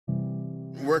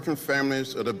working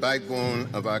families are the backbone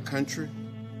of our country,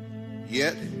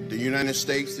 yet the United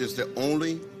States is the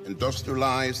only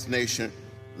industrialized nation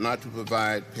not to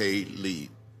provide paid leave.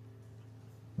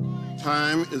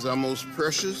 Time is our most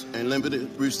precious and limited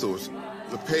resource.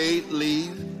 With paid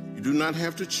leave, you do not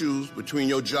have to choose between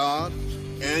your job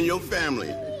and your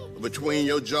family, or between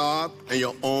your job and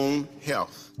your own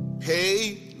health.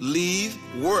 Paid leave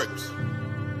works.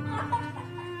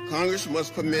 Congress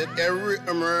must permit every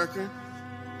American,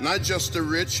 not just the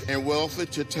rich and wealthy,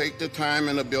 to take the time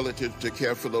and ability to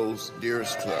care for those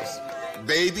dearest to us.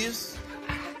 Babies,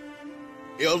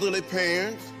 elderly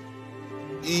parents,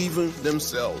 even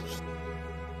themselves.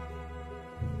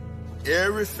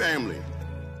 Every family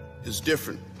is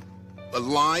different, but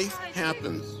life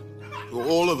happens to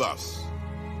all of us.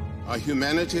 Our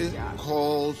humanity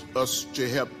calls us to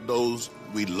help those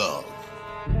we love.